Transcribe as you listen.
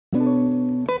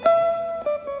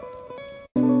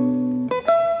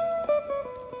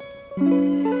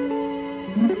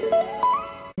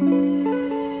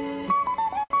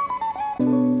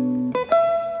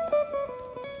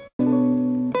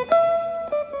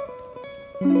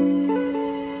Now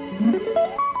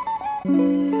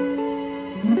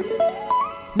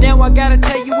I gotta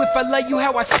tell you if I love you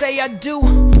how I say I do.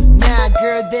 Nah,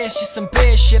 girl, that's just some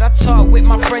bad shit I talk with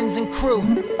my friends and crew.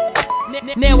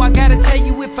 Now I gotta tell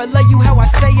you if I love you how I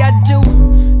say I do.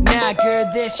 Nah, girl,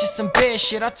 that's just some bad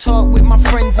shit I talk with my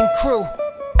friends and crew.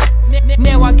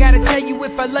 Now I gotta tell you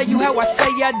if I love you how I say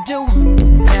I do.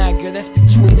 Nah, girl, that's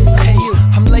between me and you.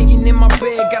 I'm laying in my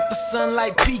bed, got the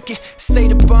sunlight peeking.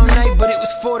 Stayed up all night, but it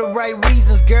was for the right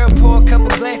reasons. Girl, pour a couple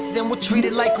glasses and we'll treat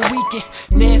it like a weekend.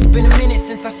 Now it's been a minute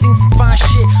since I seen some fine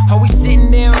shit. Always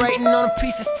sitting there writing on a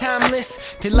piece that's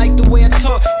timeless. They like the way I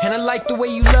talk, and I like the way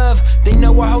you love. They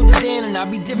know I hold it down, and I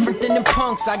be different than them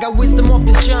punks. I got wisdom off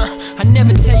the jump, I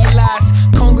never tell you lies.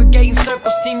 Congregating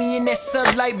circles, see me in that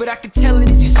sublight, but I could tell it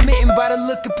as you smitten by the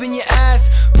look up in your eyes.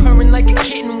 Purring like a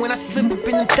kitten when I slip up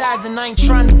in them thighs, and I ain't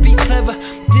trying to be clever.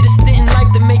 Did a stint in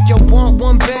life to make your want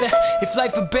one better. If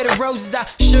life had better roses, I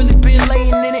surely been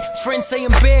laying in it. Friends say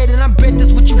I'm bad, and I bet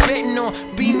that's what you betting on.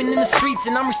 Beaming in the streets,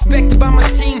 and I'm respected by my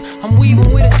team. I'm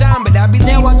weaving with a dime, but I be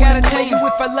now I gotta tell you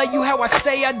if I love you how I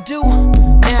say I do.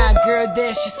 Nah, girl,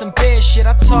 that's just some bad shit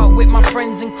I talk with my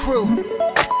friends and crew.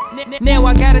 Now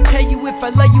I gotta tell you if I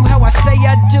love you how I say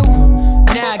I do.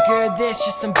 Nah, girl, that's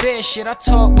just some bad shit I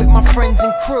talk with my friends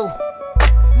and crew.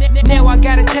 Now I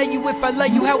gotta tell you if I love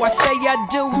you how I say I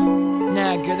do.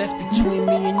 Nah, girl, that's between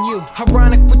me and you.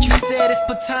 Ironic what you said, it's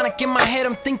platonic in my head,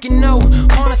 I'm thinking no.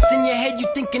 Honest in your head, you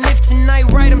thinking if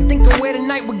tonight right, I'm thinking where the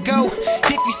night would go.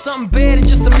 If you something bad and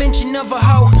just a mention of a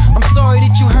hoe, I'm sorry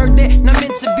that you heard that, not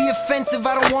meant to be offensive.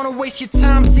 I don't wanna waste your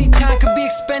time, see time could be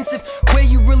expensive. Where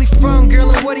you really from, girl,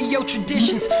 and what are your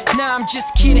traditions? Nah, I'm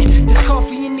just kidding, there's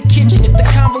coffee in the kitchen. If the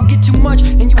combo get too much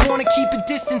and you wanna keep a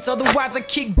distance, otherwise I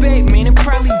kick back, man, and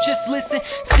probably just listen.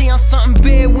 See, I'm something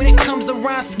bad when it comes to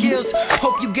rhyme skills.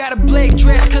 Hope you got a black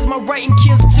dress, cause my writing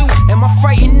kills too. Am I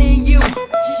frightening you?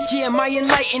 Yeah, am I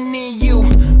enlightening you?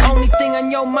 Only thing on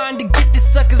your mind to get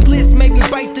this sucker's list, maybe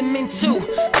bite them in two.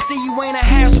 See, you ain't a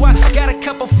housewife, got a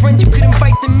couple friends you could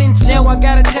invite them into. Now I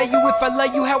gotta tell you if I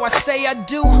love you how I say I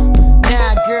do.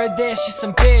 Nah, girl, that's just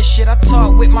some bad shit I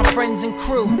talk with my friends and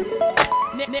crew.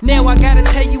 Now I gotta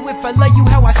tell you if I love you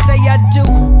how I say I do.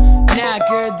 Nah,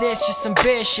 girl, that's just some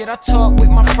bad shit I talk with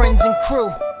my friends and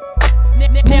crew.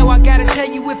 Now I gotta tell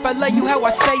you if I love you how I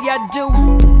say I do.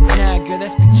 Nah, girl,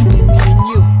 that's between me and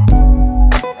you.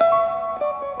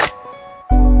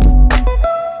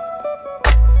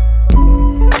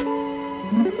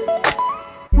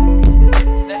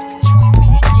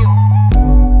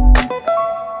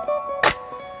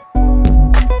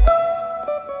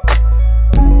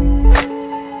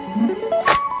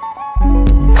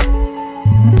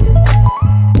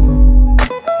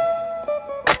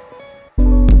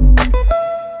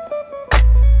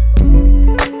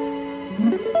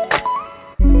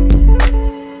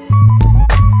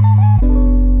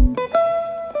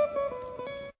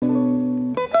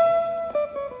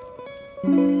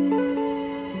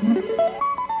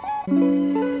 Thank you.